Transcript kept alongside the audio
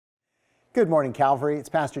Good morning, Calvary. It's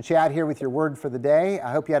Pastor Chad here with your word for the day.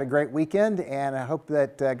 I hope you had a great weekend, and I hope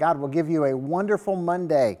that God will give you a wonderful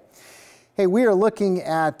Monday. Hey, we are looking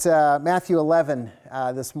at Matthew 11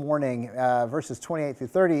 this morning, verses 28 through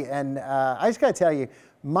 30, and I just got to tell you,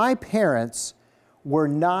 my parents were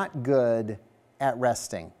not good at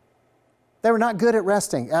resting. They were not good at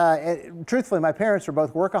resting. Truthfully, my parents were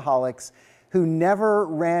both workaholics who never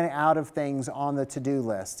ran out of things on the to-do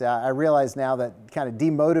list. I realize now that kind of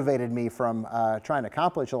demotivated me from trying to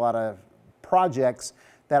accomplish a lot of projects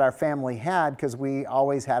that our family had because we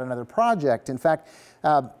always had another project. In fact,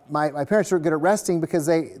 my parents were good at resting because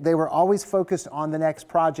they were always focused on the next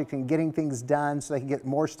project and getting things done so they could get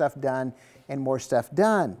more stuff done and more stuff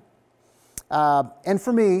done. And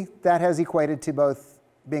for me, that has equated to both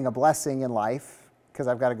being a blessing in life because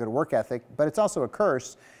I've got a good work ethic, but it's also a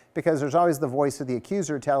curse because there's always the voice of the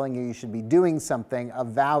accuser telling you should be doing something of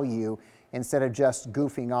value instead of just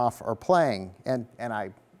goofing off or playing. And I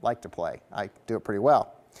like to play. I do it pretty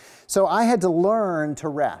well. So I had to learn to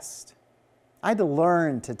rest. I had to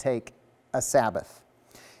learn to take a Sabbath.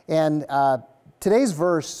 And today's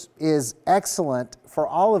verse is excellent for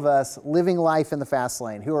all of us living life in the fast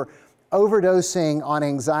lane who are overdosing on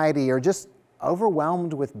anxiety or just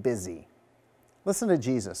overwhelmed with busy. Listen to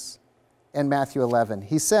Jesus. In Matthew 11,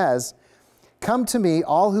 he says, "Come to me,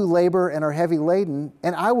 all who labor and are heavy laden,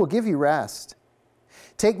 and I will give you rest.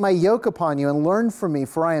 Take my yoke upon you and learn from me,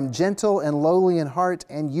 for I am gentle and lowly in heart,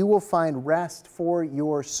 and you will find rest for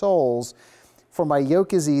your souls. For my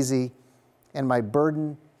yoke is easy and my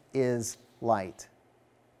burden is light."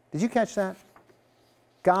 Did you catch that?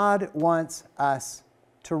 God wants us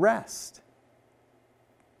to rest.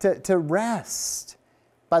 To rest.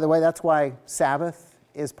 By the way, that's why Sabbath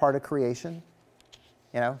is part of creation.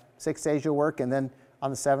 6 days you'll work and then on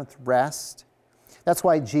the seventh rest. That's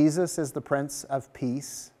why Jesus is the Prince of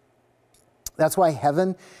Peace. That's why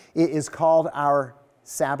heaven is called our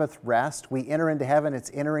Sabbath rest. We enter into heaven,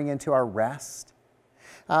 it's entering into our rest.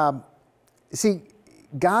 See,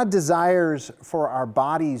 God desires for our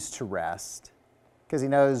bodies to rest because He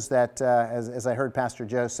knows that, as I heard Pastor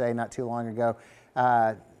Joe say not too long ago,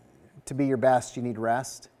 to be your best, you need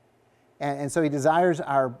rest. And so He desires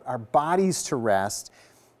our bodies to rest,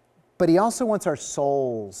 but He also wants our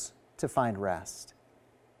souls to find rest.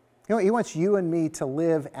 He wants you and me to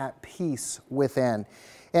live at peace within.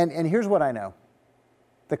 And here's what I know.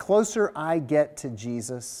 The closer I get to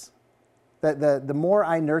Jesus, the more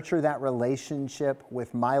I nurture that relationship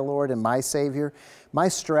with my Lord and my Savior, my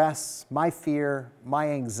stress, my fear, my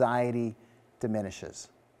anxiety diminishes.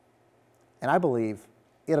 And I believe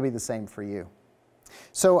it'll be the same for you.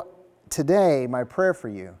 So today, my prayer for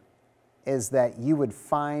you is that you would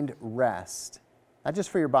find rest, not just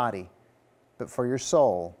for your body, but for your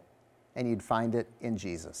soul, and you'd find it in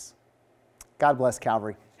Jesus. God bless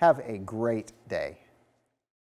Calvary. Have a great day.